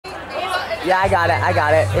Yeah, I got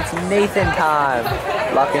it. It's Nathan time.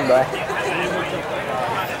 Lock in, boy.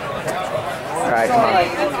 Alright, come on.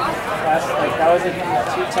 That was a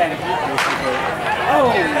 210 heat basically. Oh!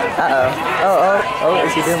 Oh,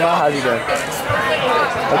 is he doing well? How's he doing?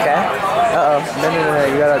 Okay. No,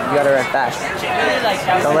 you gotta run fast.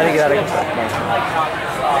 Don't let it get out of control.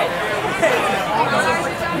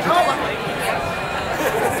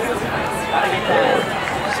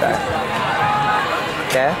 Sorry.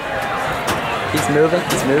 Okay. He's moving.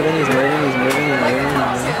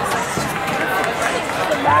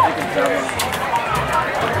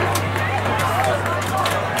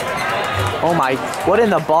 Oh my, what in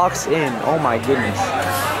the box in? Oh my goodness.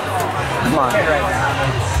 Come on.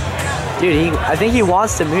 Dude, I think he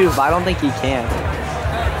wants to move, but I don't think he can.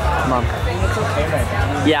 Come on.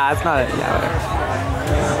 Yeah, it's not, yeah, whatever.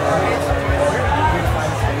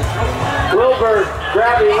 Wilbur,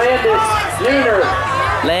 Gravity, Landis, Nooner.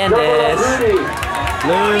 Landis.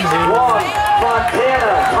 Wong,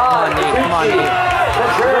 Fontana, Todd, come on, Nate.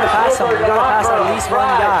 Contreras, Pass him. You gotta pass at least one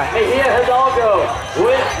guy. Mejia Hidalgo,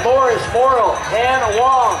 Witt, Morris, Morrill, and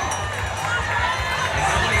Wong.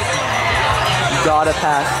 You gotta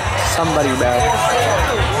pass somebody, bro.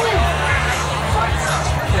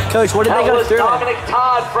 Coach, what did they go through? Dominic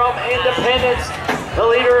Todd from Independence, the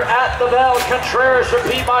leader at the bell. Contreras from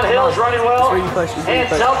Piedmont Hills running well. That's where you push. And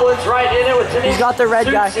Dublin's right in it with Denise. He's got the red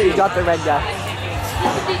guy.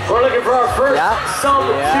 We're looking for our first sub 2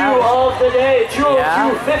 of the day.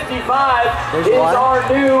 202.55 is our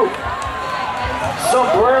new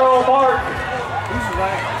sombrero mark.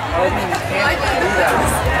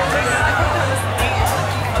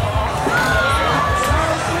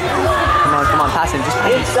 Come on, pass him. Just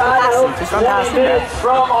run past him.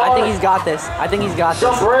 I think he's got this.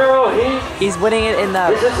 Sombrero heat. He's winning it in the.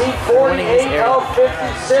 This is heat 48 of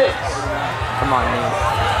 56. Come on, man.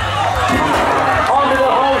 Onto the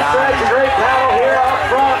home stretch. A great battle here up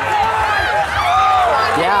front.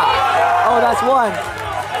 Yeah. Oh, that's one.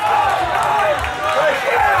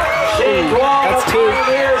 Shane Duong of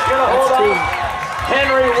Pioneers going to hold up.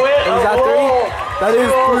 Henry Witt of Lowell. That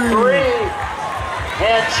is three.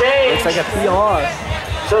 And change. It's like a PR.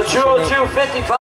 So 202.55.